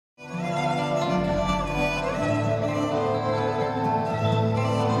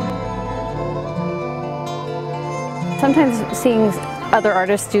Sometimes seeing other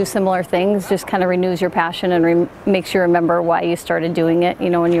artists do similar things just kind of renews your passion and makes you remember why you started doing it,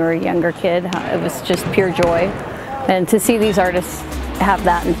 you know, when you were a younger kid. It was just pure joy. And to see these artists have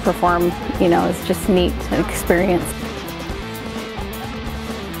that and perform, you know, is just neat experience.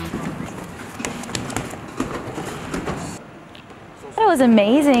 It was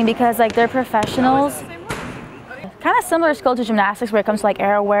amazing because like they're professionals. Kind of similar skill to gymnastics where it comes to like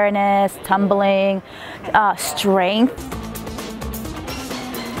air awareness, tumbling, strength.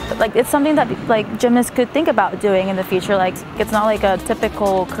 Like it's something that like gymnasts could think about doing in the future. Like it's not like a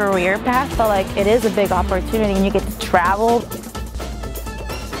typical career path, but like it is a big opportunity and you get to travel.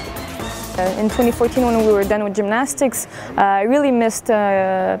 In 2014 when we were done with gymnastics, I really missed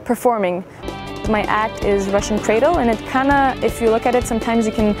performing. My act is Russian cradle, and it kind of, if you look at it, sometimes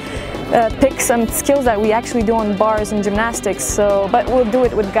you can pick some skills that we actually do on bars in gymnastics, so, but we'll do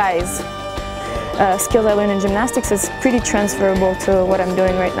it with guys. Skills I learned in gymnastics is pretty transferable to what I'm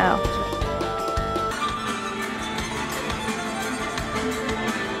doing right now.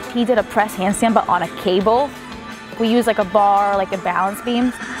 He did a press handstand but on a cable. We use like a bar, like a balance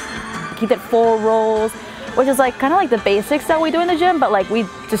beam. He did 4 rolls, which is like kind of like the basics that we do in the gym, but like we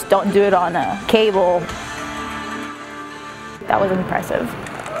just don't do it on a cable. That was impressive.